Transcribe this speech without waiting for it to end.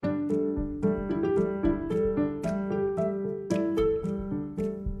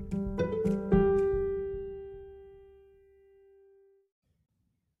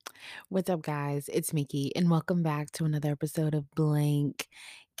What's up, guys? It's Mickey, and welcome back to another episode of Blank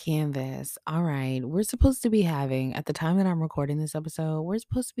Canvas. All right, we're supposed to be having, at the time that I'm recording this episode, we're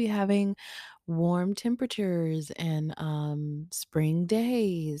supposed to be having warm temperatures and spring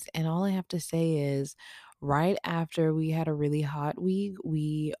days. And all I have to say is, right after we had a really hot week,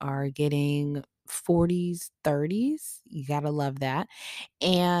 we are getting 40s, 30s. You gotta love that.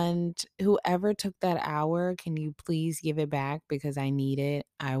 And whoever took that hour, can you please give it back because I need it,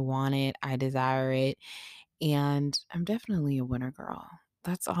 I want it, I desire it, and I'm definitely a winter girl.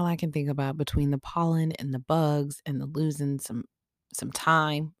 That's all I can think about between the pollen and the bugs and the losing some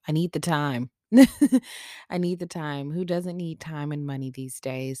time. I need the time. I need the time. Who doesn't need time and money these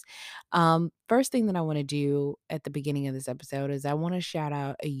days? First thing that I want to do at the beginning of this episode is I want to shout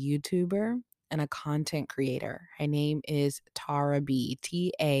out a YouTuber and a content creator. Her name is Tara B,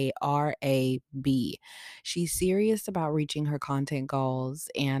 Tarab. She's serious about reaching her content goals.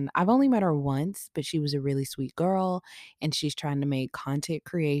 And I've only met her once, but she was a really sweet girl. And she's trying to make content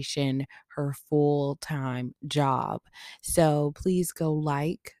creation her full time job. So please go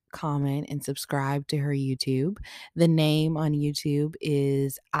like, comment, and subscribe to her YouTube. The name on YouTube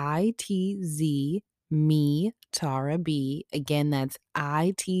is ITZ Me Tara B. Again, that's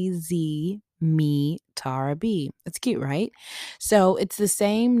ITZ Me Tara B. That's cute, right? So it's the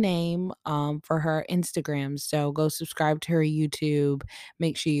same name for her Instagram. So go subscribe to her YouTube.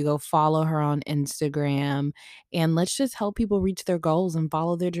 Make sure you go follow her on Instagram. And let's just help people reach their goals and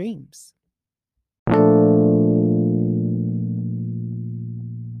follow their dreams.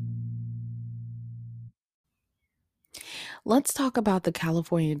 Let's talk about the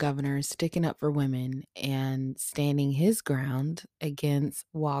California governor sticking up for women and standing his ground against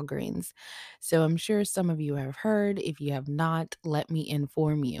Walgreens. So, I'm sure some of you have heard. If you have not, let me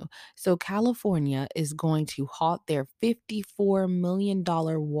inform you. So, California is going to halt their $54 million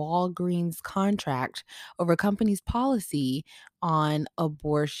Walgreens contract over company's policy on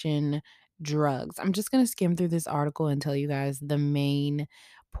abortion drugs. I'm just going to skim through this article and tell you guys the main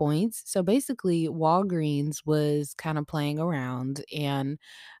points. So basically, Walgreens was kind of playing around, and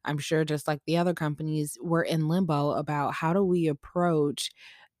I'm sure just like the other companies were in limbo about how do we approach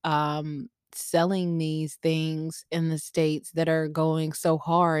selling these things in the states that are going so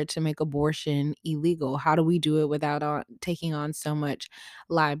hard to make abortion illegal. How do we do it without taking on so much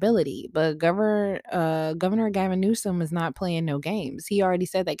liability? But Governor Gavin Newsom is not playing no games. He already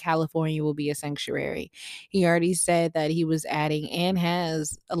said that California will be a sanctuary. He already said that he was adding and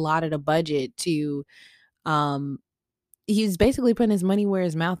has allotted a budget to um he's basically putting his money where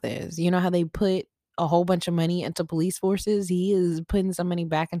his mouth is. You know how they put a whole bunch of money into police forces? He is putting some money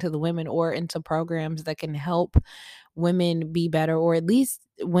back into the women or into programs that can help women be better, or at least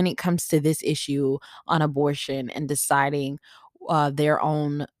when it comes to this issue on abortion and deciding their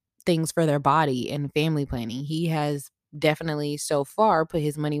own things for their body and family planning. He has definitely so far put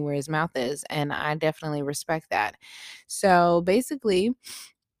his money where his mouth is, and I definitely respect that. So basically,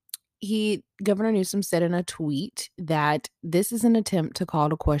 he Governor Newsom said in a tweet that this is an attempt to call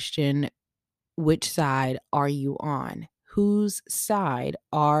to question, which side are you on? Whose side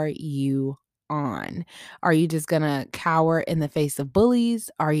are you on? Are you just going to cower in the face of bullies?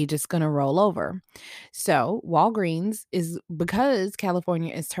 Are you just going to roll over? So, Walgreens is because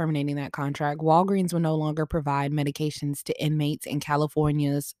California is terminating that contract, Walgreens will no longer provide medications to inmates in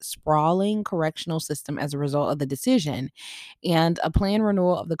California's sprawling correctional system as a result of the decision. And a planned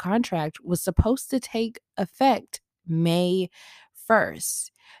renewal of the contract was supposed to take effect May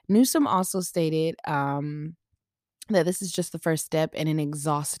 1st. Newsom also stated that this is just the first step in an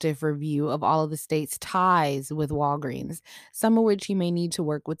exhaustive review of all of the state's ties with Walgreens, some of which he may need to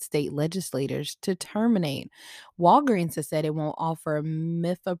work with state legislators to terminate. Walgreens has said it won't offer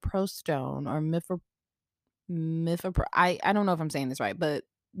mifepristone or I don't know if I'm saying this right, but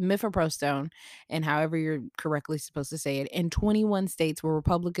mifepristone, and however you're correctly supposed to say it, in 21 states where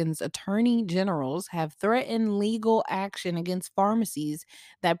Republicans attorney generals have threatened legal action against pharmacies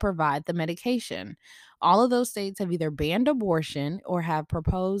that provide the medication. All of those states have either banned abortion or have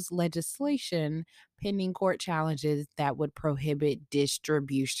proposed legislation pending court challenges that would prohibit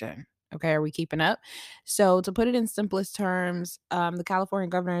distribution. Okay, are we keeping up? So, to put it in simplest terms, the California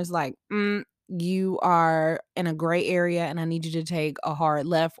governor is like, you are in a gray area and I need you to take a hard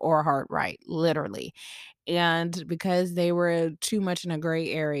left or a hard right, literally. And because they were too much in a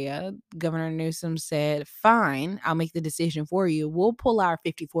gray area, Governor Newsom said, fine, I'll make the decision for you. We'll pull our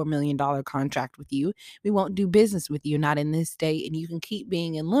 $54 million contract with you. We won't do business with you, not in this state, and you can keep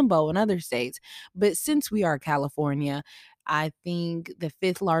being in limbo in other states. But since we are California, I think the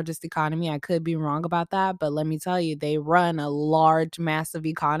fifth largest economy. I could be wrong about that, but let me tell you, they run a large, massive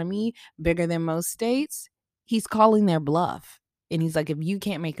economy, bigger than most states. He's calling their bluff. And he's like, if you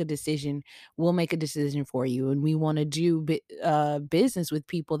can't make a decision, we'll make a decision for you. And we want to do business with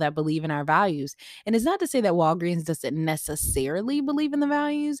people that believe in our values. And it's not to say that Walgreens doesn't necessarily believe in the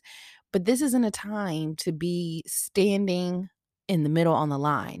values, but this isn't a time to be standing in the middle on the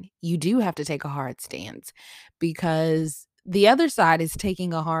line. You do have to take a hard stance because the other side is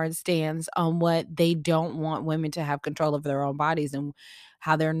taking a hard stance on what they don't want women to have control of their own bodies and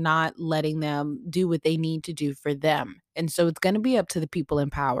how they're not letting them do what they need to do for them. And so it's going to be up to the people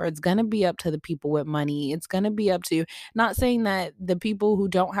in power. It's going to be up to the people with money. It's going to be up to, not saying that the people who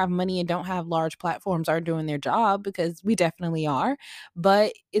don't have money and don't have large platforms are doing their job, because we definitely are,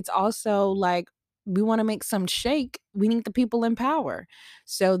 but it's also like, we want to make some shake. We need the people in power.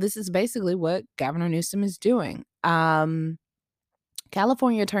 So this is basically what Governor Newsom is doing.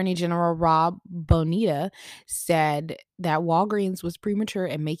 California Attorney General Rob Bonita said that Walgreens was premature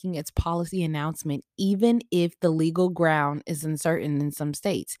in making its policy announcement, even if the legal ground is uncertain in some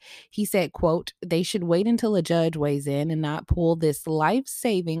states. He said, quote, they should wait until a judge weighs in and not pull this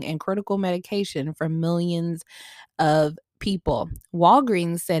life-saving and critical medication from millions of people.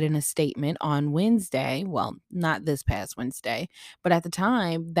 Walgreens said in a statement on Wednesday, well, not this past Wednesday, but at the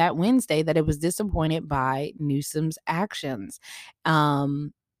time that Wednesday, that it was disappointed by Newsom's actions.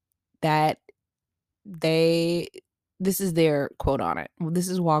 Um, that they this is their quote on it. Well, this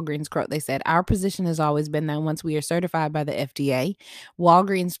is Walgreens' quote. They said, our position has always been that once we are certified by the FDA,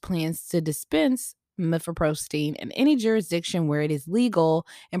 Walgreens plans to dispense mifepristone in any jurisdiction where it is legal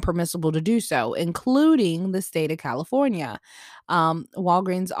and permissible to do so, including the state of California.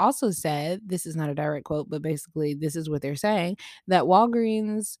 Walgreens also said, this is not a direct quote, but basically this is what they're saying, that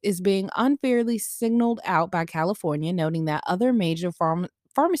Walgreens is being unfairly signaled out by California, noting that other major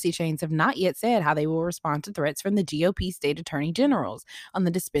pharmacy chains have not yet said how they will respond to threats from the GOP state attorney generals on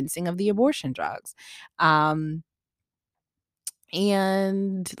the dispensing of the abortion drugs.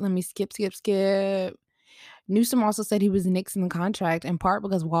 And let me skip. Newsom also said he was nixing the contract in part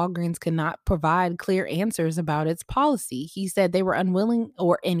because Walgreens could not provide clear answers about its policy. He said they were unwilling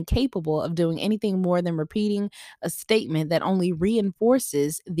or incapable of doing anything more than repeating a statement that only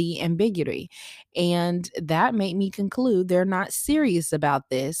reinforces the ambiguity. And that made me conclude they're not serious about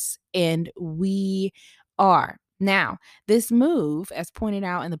this, and we are. Now, this move, as pointed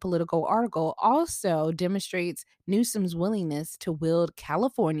out in the Political article, also demonstrates Newsom's willingness to wield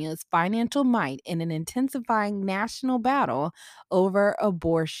California's financial might in an intensifying national battle over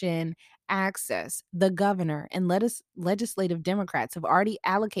abortion access. The governor and legislative Democrats have already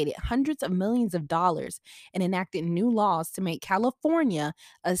allocated hundreds of millions of dollars and enacted new laws to make California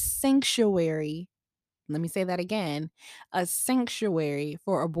a sanctuary. Let me say that again, a sanctuary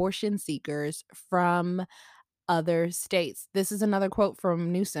for abortion seekers from other states. This is another quote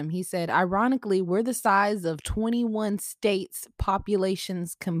from Newsom. He said, ironically, we're the size of 21 states'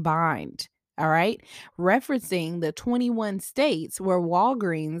 populations combined. All right. Referencing the 21 states where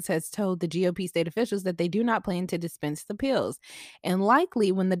Walgreens has told the GOP state officials that they do not plan to dispense the pills. And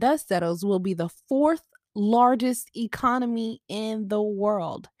likely, when the dust settles, will be the fourth largest economy in the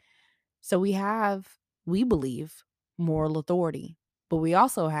world. So we have, we believe, moral authority, but we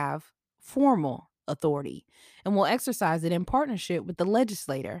also have formal authority, and we'll exercise it in partnership with the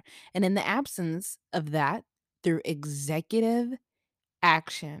legislator. And in the absence of that, through executive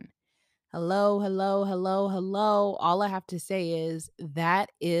action. Hello, hello, hello, hello. All I have to say is that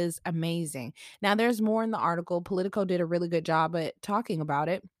is amazing. Now, there's more in the article. Politico did a really good job at talking about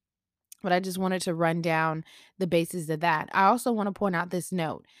it, but I just wanted to run down the basis of that. I also want to point out this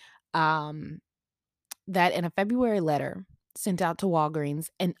note. That in a February letter sent out to Walgreens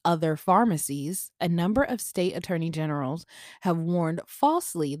and other pharmacies, a number of state attorney generals have warned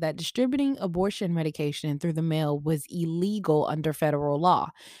falsely that distributing abortion medication through the mail was illegal under federal law.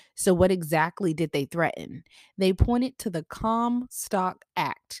 So, what exactly did they threaten? They pointed to the Comstock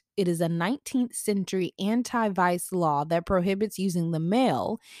Act. It is a 19th century anti vice law that prohibits using the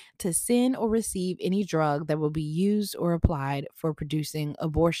mail to send or receive any drug that will be used or applied for producing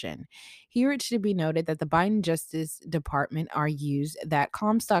abortion. Here it should be noted that the Biden Justice Department argues that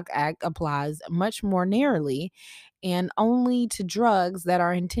Comstock Act applies much more narrowly and only to drugs that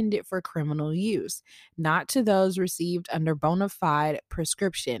are intended for criminal use, not to those received under bona fide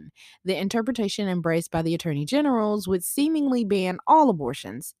prescription. The interpretation embraced by the attorney generals would seemingly ban all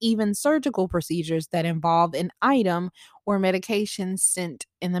abortions, even surgical procedures that involve an item or medication sent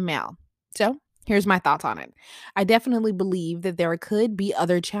in the mail. So, Here's my thoughts on it. I definitely believe that there could be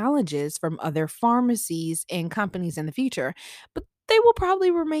other challenges from other pharmacies and companies in the future, but they will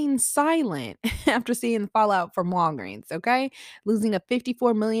probably remain silent after seeing the fallout from Walgreens, okay? Losing a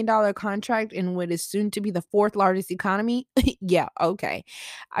 $54 million contract in what is soon to be the fourth largest economy. Yeah, okay.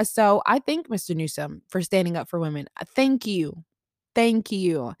 So I thank Mr. Newsom for standing up for women. Thank you. Thank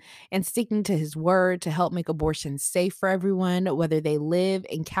you. And sticking to his word to help make abortion safe for everyone, whether they live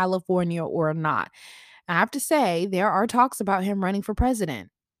in California or not. I have to say, there are talks about him running for president.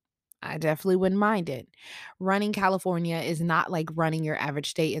 I definitely wouldn't mind it. Running California is not like running your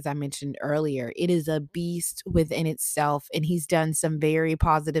average state, as I mentioned earlier. It is a beast within itself, and he's done some very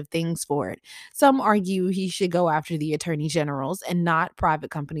positive things for it. Some argue he should go after the attorney generals and not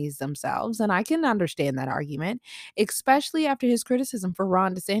private companies themselves. And I can understand that argument, especially after his criticism for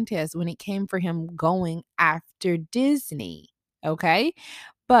Ron DeSantis when it came for him going after Disney. Okay.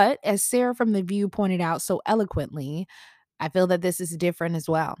 But as Sarah from The View pointed out so eloquently, I feel that this is different as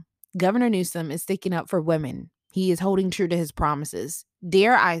well. Governor Newsom is sticking up for women. He is holding true to his promises.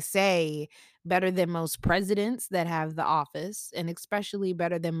 Dare I say, better than most presidents that have the office, and especially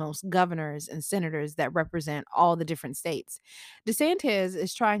better than most governors and senators that represent all the different states. DeSantis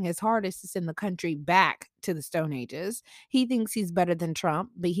is trying his hardest to send the country back to the Stone Ages. He thinks he's better than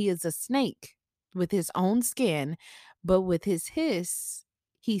Trump, but he is a snake with his own skin, but with his hiss,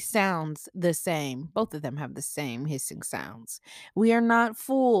 he sounds the same. Both of them have the same hissing sounds. We are not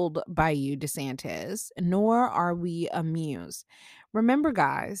fooled by you, DeSantis, nor are we amused. Remember,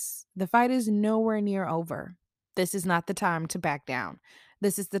 guys, the fight is nowhere near over. This is not the time to back down.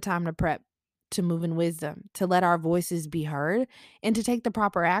 This is the time to prep, to move in wisdom, to let our voices be heard, and to take the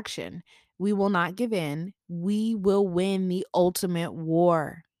proper action. We will not give in. We will win the ultimate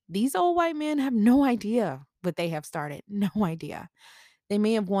war. These old white men have no idea what they have started. No idea. They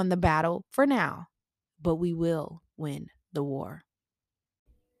may have won the battle for now, but we will win the war.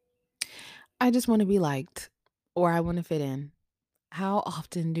 I just want to be liked, or I want to fit in. How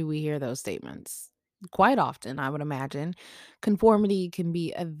often do we hear those statements? Quite often, I would imagine. Conformity can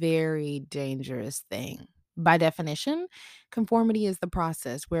be a very dangerous thing. By definition, conformity is the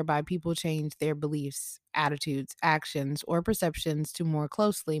process whereby people change their beliefs, attitudes, actions, or perceptions to more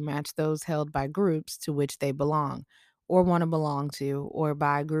closely match those held by groups to which they belong, or want to belong to, or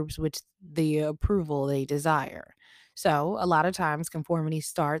by groups which the approval they desire. So, a lot of times, conformity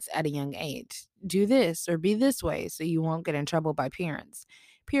starts at a young age. Do this or be this way so you won't get in trouble by parents.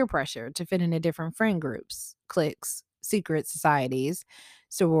 Peer pressure to fit into different friend groups, cliques, secret societies,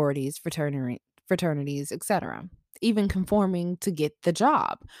 sororities, fraternities, etc. Even conforming to get the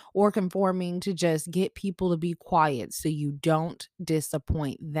job or conforming to just get people to be quiet so you don't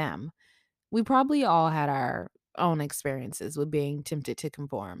disappoint them. We probably all had our own experiences with being tempted to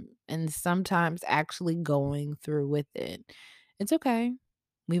conform and sometimes actually going through with it. It's okay.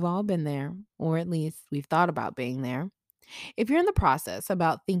 We've all been there, or at least we've thought about being there. If you're in the process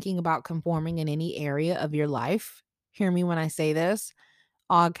about thinking about conforming in any area of your life, hear me when I say this,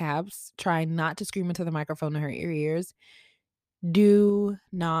 all caps, try not to scream into the microphone to hurt your ears. Do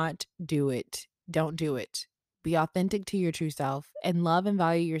not do it. Don't do it. Be authentic to your true self and love and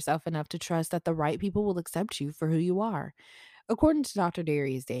value yourself enough to trust that the right people will accept you for who you are. According to Dr.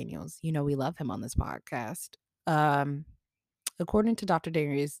 Darius Daniels, you know, we love him on this podcast. Um, According to Dr.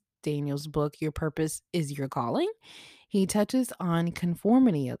 Darius Daniels' book, Your Purpose is Your Calling, he touches on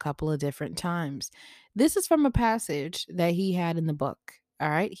conformity a couple of different times. This is from a passage that he had in the book. All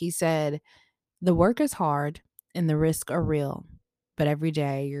right. He said, the work is hard and the risks are real, but every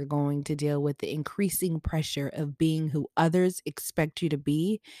day you're going to deal with the increasing pressure of being who others expect you to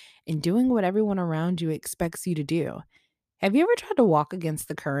be and doing what everyone around you expects you to do. Have you ever tried to walk against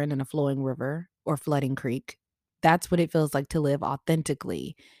the current in a flowing river or flooding creek? That's what it feels like to live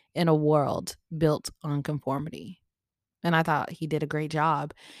authentically in a world built on conformity. And I thought he did a great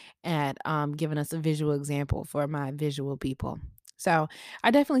job at giving us a visual example for my visual people. So I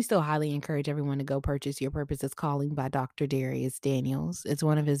definitely still highly encourage everyone to go purchase Your Purpose is Calling by Dr. Darius Daniels. It's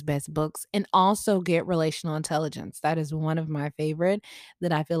one of his best books. And also get Relational Intelligence. That is one of my favorite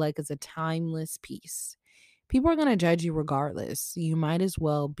that I feel like is a timeless piece. People are going to judge you regardless. You might as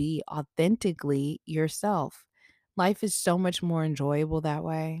well be authentically yourself. Life is so much more enjoyable that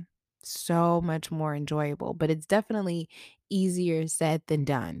way. So much more enjoyable, but it's definitely easier said than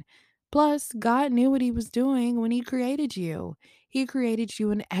done. Plus, God knew what he was doing when he created you. He created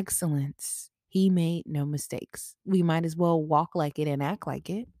you in excellence. He made no mistakes. We might as well walk like it and act like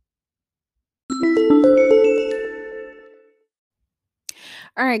it.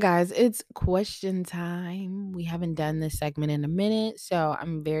 All right, guys, it's question time. We haven't done this segment in a minute, so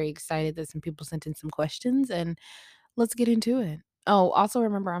I'm very excited that some people sent in some questions and let's get into it. Oh, also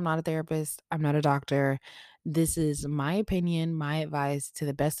remember, I'm not a therapist, I'm not a doctor. This is my opinion, my advice to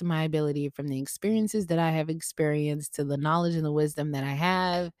the best of my ability from the experiences that I have experienced to the knowledge and the wisdom that I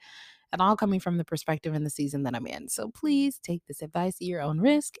have, and all coming from the perspective and the season that I'm in. So please take this advice at your own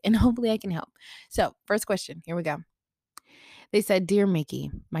risk and hopefully I can help. So, first question, here we go. They said, "Dear Mickey,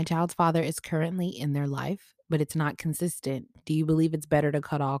 my child's father is currently in their life, but it's not consistent. Do you believe it's better to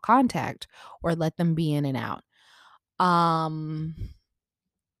cut all contact or let them be in and out?" Um,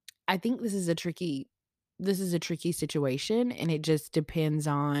 I think this is a tricky situation, and it just depends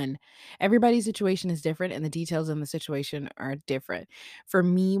on everybody's situation is different and the details in the situation are different. For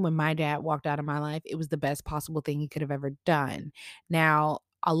me, when my dad walked out of my life, it was the best possible thing he could have ever done. Now,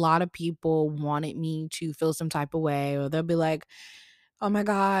 a lot of people wanted me to feel some type of way, or they'll be like, "Oh my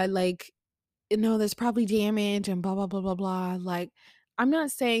god, like, there's probably damage and blah blah blah blah blah." Like, I'm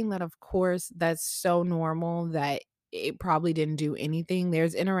not saying that of course that's so normal that it probably didn't do anything.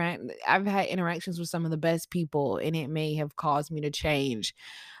 I've had interactions with some of the best people and it may have caused me to change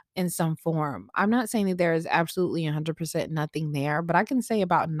in some form. I'm not saying that there is absolutely 100% nothing there, but I can say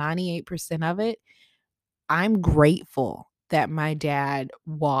about 98% of it, I'm grateful that my dad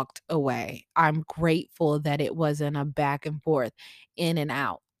walked away. I'm grateful that it wasn't a back and forth, in and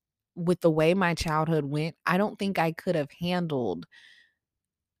out. With the way my childhood went, I don't think I could have handled,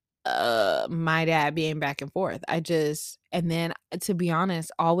 my dad being back and forth. And then, to be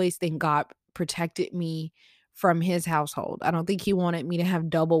honest, always think God protected me from his household. I don't think he wanted me to have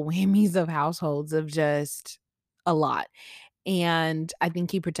double whammies of households of just a lot, and I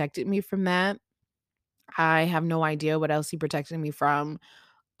think he protected me from that. I have no idea what else he protected me from,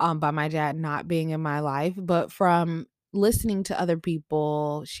 by my dad not being in my life, but from listening to other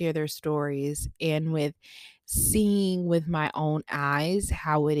people share their stories and with seeing with my own eyes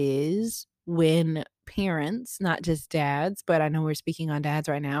how it is when parents, not just dads, but I know we're speaking on dads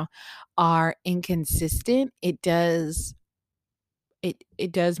right now, are inconsistent. It does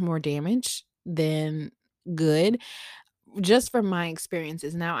more damage than good, just from my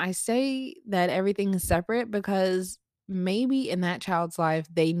experiences. Now, I say that everything is separate because maybe in that child's life,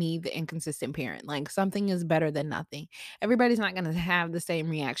 they need the inconsistent parent. Like, something is better than nothing. Everybody's not going to have the same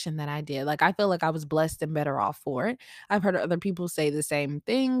reaction that I did. Like, I feel like I was blessed and better off for it. I've heard other people say the same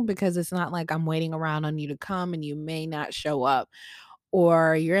thing because it's not like I'm waiting around on you to come and you may not show up,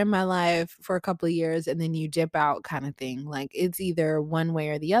 or you're in my life for a couple of years and then you dip out kind of thing. Like, it's either one way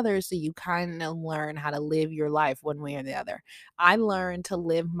or the other. So you kind of learn how to live your life one way or the other. I learned to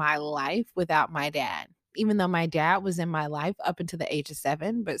live my life without my dad. Even though my dad was in my life up until the age of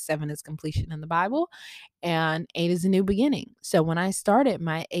 7, but 7 is completion in the Bible and 8 is a new beginning. So when I started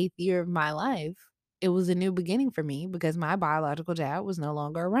my 8th year of my life, it was a new beginning for me because my biological dad was no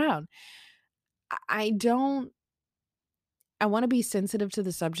longer around. I don't I wanna be sensitive to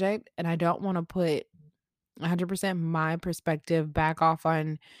the subject, and I don't wanna put 100% my perspective back off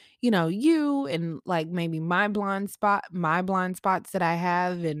on, you and, like, maybe my blind spots that I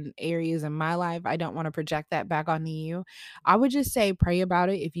have in areas in my life. I don't wanna project that back onto you. I would just say pray about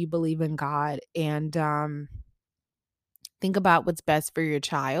it if you believe in God, and, think about what's best for your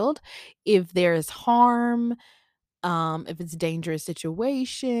child. If there's harm, if it's a dangerous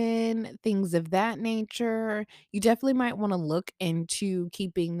situation, things of that nature, you definitely might wanna look into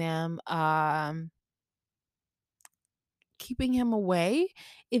keeping him away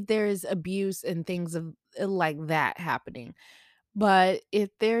if there's abuse and things of like that happening. But if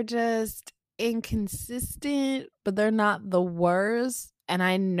they're just inconsistent, but they're not the worst, and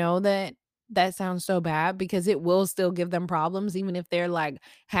I know that that sounds so bad because it will still give them problems even if they're like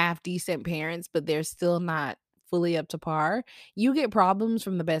half decent parents, but they're still not fully up to par. You get problems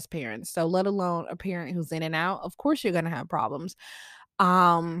from the best parents. So let alone a parent who's in and out, of course you're going to have problems.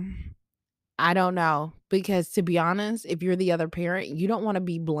 Um I don't know, because to be honest, if you're the other parent, you don't wanna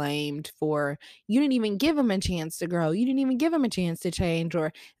be blamed for, "You didn't even give him a chance to grow. You didn't even give him a chance to change,"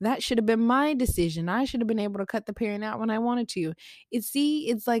 or, "That should have been my decision. I should have been able to cut the parent out when I wanted to."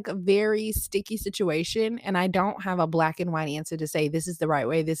 It's like a very sticky situation, and I don't have a black and white answer to say, "This is the right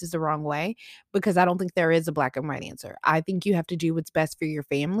way, this is the wrong way," because I don't think there is a black and white answer. I think you have to do what's best for your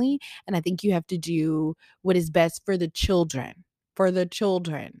family, and I think you have to do what is best for the children,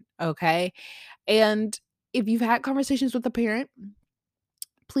 okay? And if you've had conversations with a parent,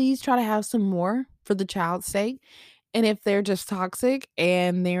 please try to have some more for the child's sake. And if they're just toxic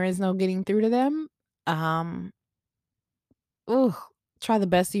and there is no getting through to them, um, ooh, try the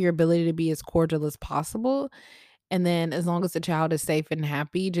best of your ability to be as cordial as possible And then as long as the child is safe and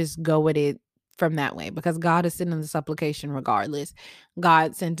happy, just go with it from that way because God is sending the supplication regardless.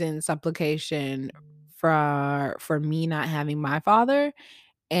 God sent in supplication for me not having my father,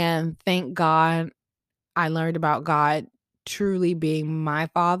 and thank God I learned about God truly being my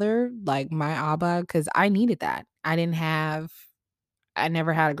father, like my Abba, because I needed that. I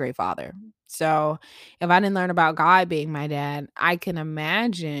never had a great father. So if I didn't learn about God being my dad, I can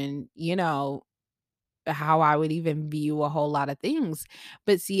imagine, how I would even view a whole lot of things.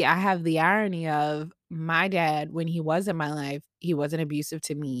 But see, I have the irony of my dad, when he was in my life, he wasn't abusive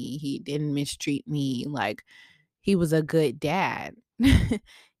to me. He didn't mistreat me. Like, he was a good dad.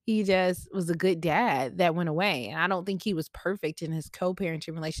 He just was a good dad that went away. And I don't think he was perfect in his co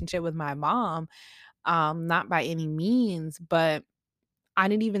parenting relationship with my mom, not by any means, but I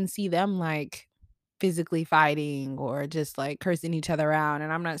didn't even see them like physically fighting or just like cursing each other out.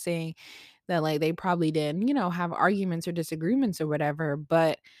 And I'm not saying that like they probably did, have arguments or disagreements or whatever,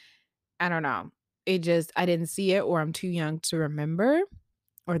 but I don't know. I didn't see it, or I'm too young to remember,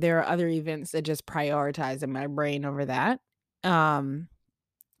 or there are other events that just prioritize in my brain over that. Um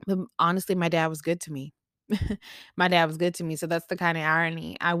but honestly, my dad was good to me. My dad was good to me, so that's the kinda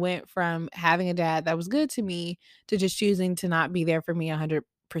irony. I went from having a dad that was good to me to just choosing to not be there for me 100%,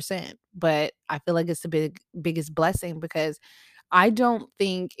 but I feel like it's the biggest blessing because I don't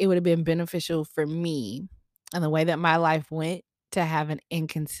think it would have been beneficial for me and the way that my life went to have an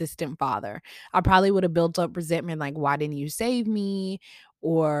inconsistent father. I probably would have built up resentment like, "Why didn't you save me?"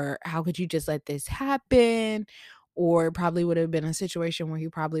 Or, "How could you just let this happen?" Or it probably would have been a situation where he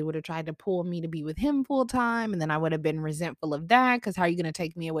probably would have tried to pull me to be with him full time, and then I would have been resentful of that because how are you gonna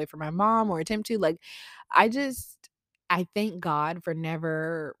take me away from my mom or attempt to? Like, I just I thank God for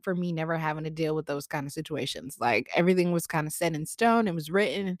me never having to deal with those kind of situations. Like, everything was kinda set in stone, it was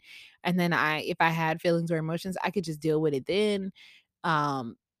written, and then if I had feelings or emotions, I could just deal with it then.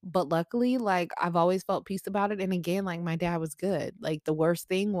 But luckily, like, I've always felt peace about it, and again, like, my dad was good. Like, the worst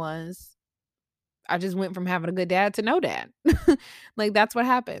thing was I just went from having a good dad to no dad. Like, that's what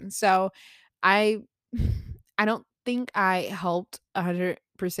happened. So, I I don't think I helped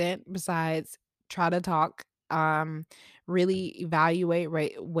 100% besides try to talk, really evaluate,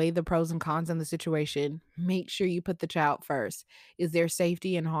 right, weigh the pros and cons in the situation. Make sure you put the child first. Is there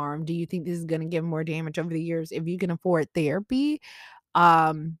safety and harm? Do you think this is gonna give more damage over the years? If you can afford therapy,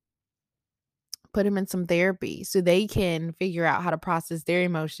 um put them in some therapy so they can figure out how to process their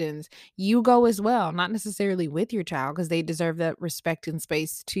emotions. You go as well, not necessarily with your child because they deserve that respect and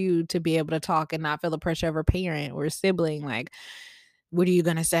space too to be able to talk and not feel the pressure of a parent or a sibling. Like, what are you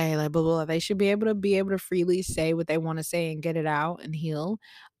gonna say? Like, blah, blah, blah. They should be able to freely say what they want to say and get it out and heal.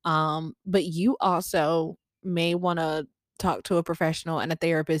 But you also may want to talk to a professional and a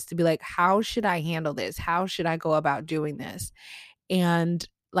therapist to be like, how should I handle this? How should I go about doing this? And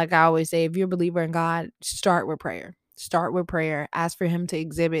like I always say, if you're a believer in God, start with prayer. Start with prayer. Ask for him to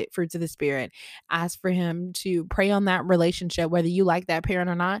exhibit fruits of the spirit. Ask for him to pray on that relationship, whether you like that parent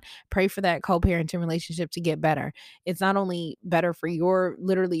or not. Pray for that co parenting relationship to get better. It's not only better for your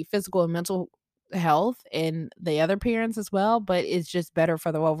literally physical and mental health and the other parents as well, but it's just better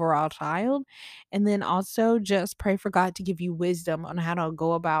for the overall child. And then also just pray for God to give you wisdom on how to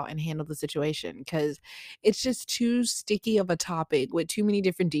go about and handle the situation because it's just too sticky of a topic with too many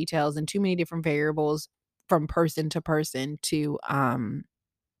different details and too many different variables from person to person to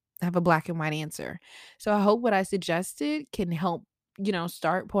have a black and white answer. So I hope what I suggested can help,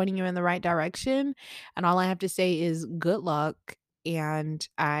 start pointing you in the right direction. And all I have to say is good luck. And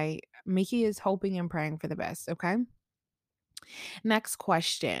Mickey is hoping and praying for the best. Okay. Next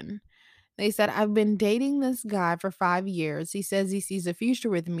question. They said, I've been dating this guy for 5 years. He says he sees a future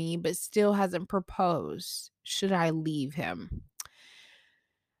with me, but still hasn't proposed. Should I leave him?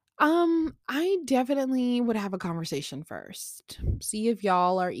 I definitely would have a conversation first. See if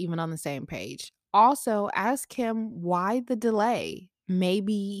y'all are even on the same page. Also, ask him why the delay.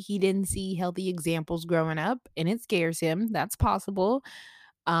 Maybe he didn't see healthy examples growing up and it scares him. That's possible.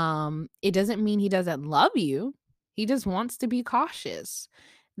 It doesn't mean he doesn't love you. He just wants to be cautious.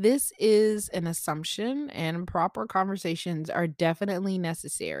 This is an assumption and proper conversations are definitely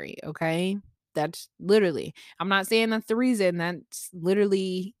necessary, okay? That's literally. I'm not saying that's the reason. That's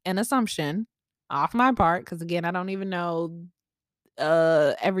literally an assumption off my part cuz again, I don't even know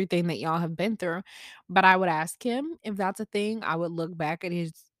everything that y'all have been through, but I would ask him if that's a thing. I would look back at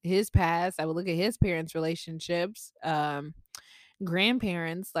his past. I would look at his parents' relationships.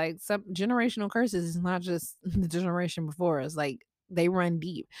 Grandparents, like some generational curses is not just the generation before us. Like they run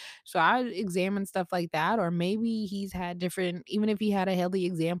deep. So I examine stuff like that. Or maybe he's had different, even if he had a healthy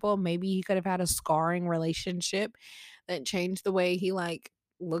example, maybe he could have had a scarring relationship that changed the way he like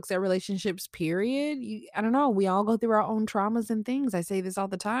looks at relationships, period. I don't know. We all go through our own traumas and things. I say this all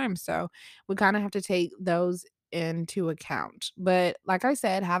the time. So we kind of have to take those into account. But like I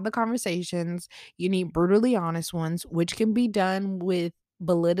said, have the conversations. You need brutally honest ones, which can be done with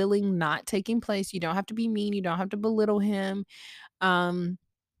belittling not taking place. You don't have to be mean. You don't have to belittle him. Um,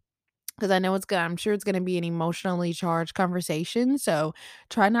 because I know I'm sure it's going to be an emotionally charged conversation. So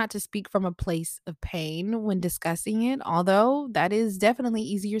try not to speak from a place of pain when discussing it, although that is definitely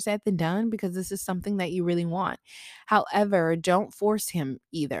easier said than done because this is something that you really want. However, don't force him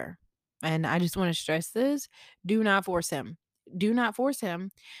either. And I just want to stress this: do not force him. Do not force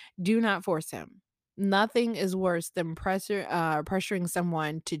him. Do not force him. Nothing is worse than pressuring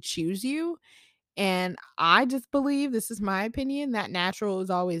someone to choose you, and I just believe, this is my opinion, that natural is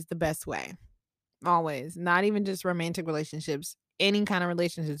always the best way. Always. Not even just romantic relationships, any kind of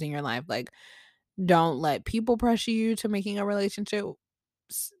relationships in your life. Like, don't let people pressure you to making a relationship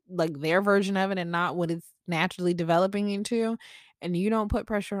like their version of it and not what it's naturally developing into. And you don't put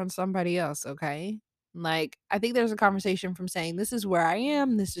pressure on somebody else, okay? Like, I think there's a conversation from saying, this is where I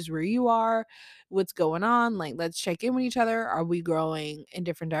am, this is where you are, what's going on? Like, let's check in with each other. Are we growing in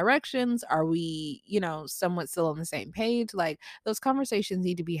different directions? Are we, somewhat still on the same page? Like, those conversations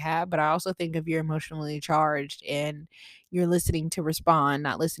need to be had. But I also think if you're emotionally charged and you're listening to respond,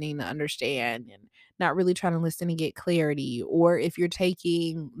 not listening to understand, and not really trying to listen to get clarity, or if you're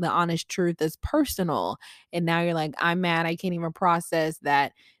taking the honest truth as personal and now you're like, I'm mad, I can't even process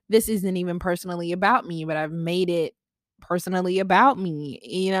that this isn't even personally about me, but I've made it personally about me,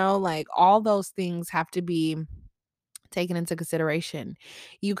 like all those things have to be taken into consideration.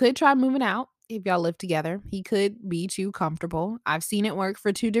 You could try moving out if y'all live together. He could be too comfortable. I've seen it work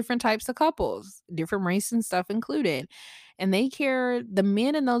for two different types of couples, different race and stuff included. And the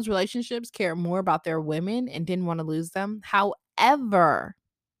men in those relationships care more about their women and didn't want to lose them. However,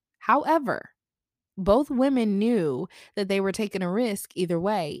 both women knew that they were taking a risk either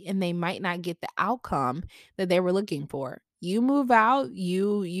way and they might not get the outcome that they were looking for. You move out,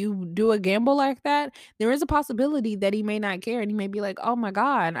 you do a gamble like that, there is a possibility that he may not care and he may be like, "Oh my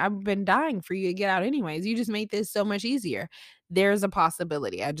god, I've been dying for you to get out anyways. You just made this so much easier." There's a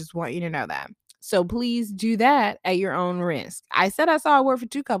possibility. I just want you to know that. So please do that at your own risk. I said I saw it work for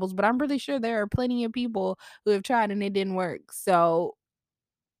two couples, but I'm pretty sure there are plenty of people who have tried and it didn't work. So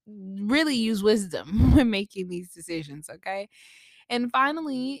really use wisdom when making these decisions, okay? And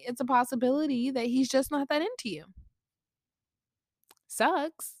finally, it's a possibility that he's just not that into you.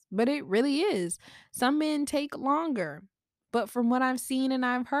 Sucks, but it really is. Some men take longer, but from what I've seen and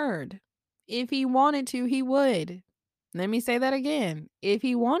I've heard, if he wanted to, he would. Let me say that again. If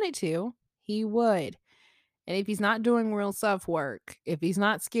he wanted to, he would. And if he's not doing real self work, if he's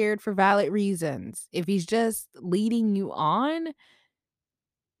not scared for valid reasons, if he's just leading you on,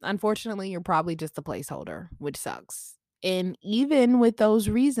 unfortunately, you're probably just a placeholder, which sucks. And even with those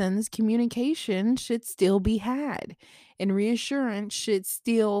reasons, communication should still be had and reassurance should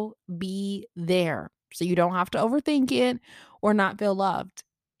still be there. So you don't have to overthink it or not feel loved.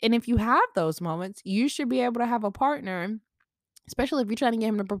 And if you have those moments, you should be able to have a partner, especially if you're trying to get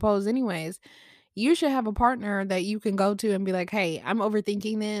him to propose anyways. You should have a partner that you can go to and be like, "Hey, I'm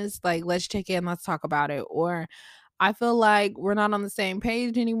overthinking this. Like, let's check in, let's talk about it." Or, "I feel like we're not on the same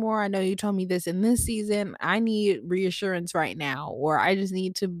page anymore. I know you told me this in this season. I need reassurance right now." Or, "I just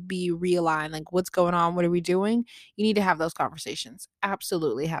need to be realigned. Like, what's going on? What are we doing?" You need to have those conversations.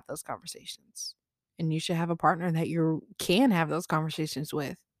 Absolutely have those conversations. And you should have a partner that you can have those conversations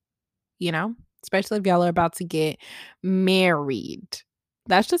with, you know? Especially if y'all are about to get married.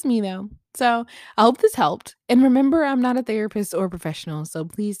 That's just me though. So I hope this helped. And remember, I'm not a therapist or professional, so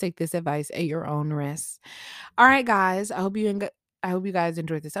please take this advice at your own risk. All right, guys. I hope you guys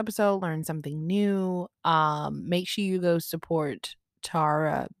enjoyed this episode, learned something new. Make sure you go support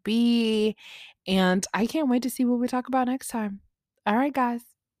Tara B. And I can't wait to see what we talk about next time. All right, guys.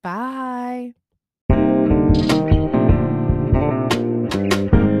 Bye.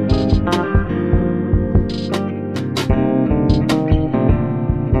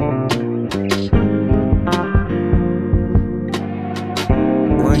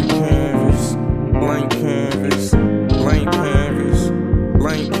 Blank canvas, blank canvas, blank canvas,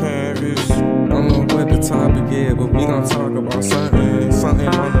 blank canvas. Don't know what the topic is, but we gon' talk about something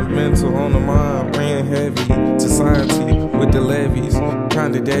on the mental, on the mind, weighing heavy. Society with the levies,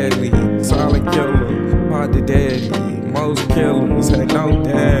 kinda deadly. Silent killer, part the daddy. Most killers had no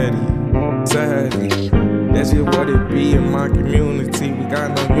daddy, sadly. That's just what it be in my community. We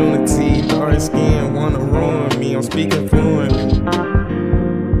got no unity. Dark skin wanna ruin me. I'm speaking fluently.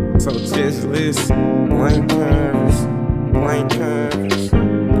 So just listen. Blank canvas, blank canvas,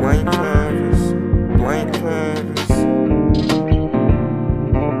 blank canvas, blank canvas.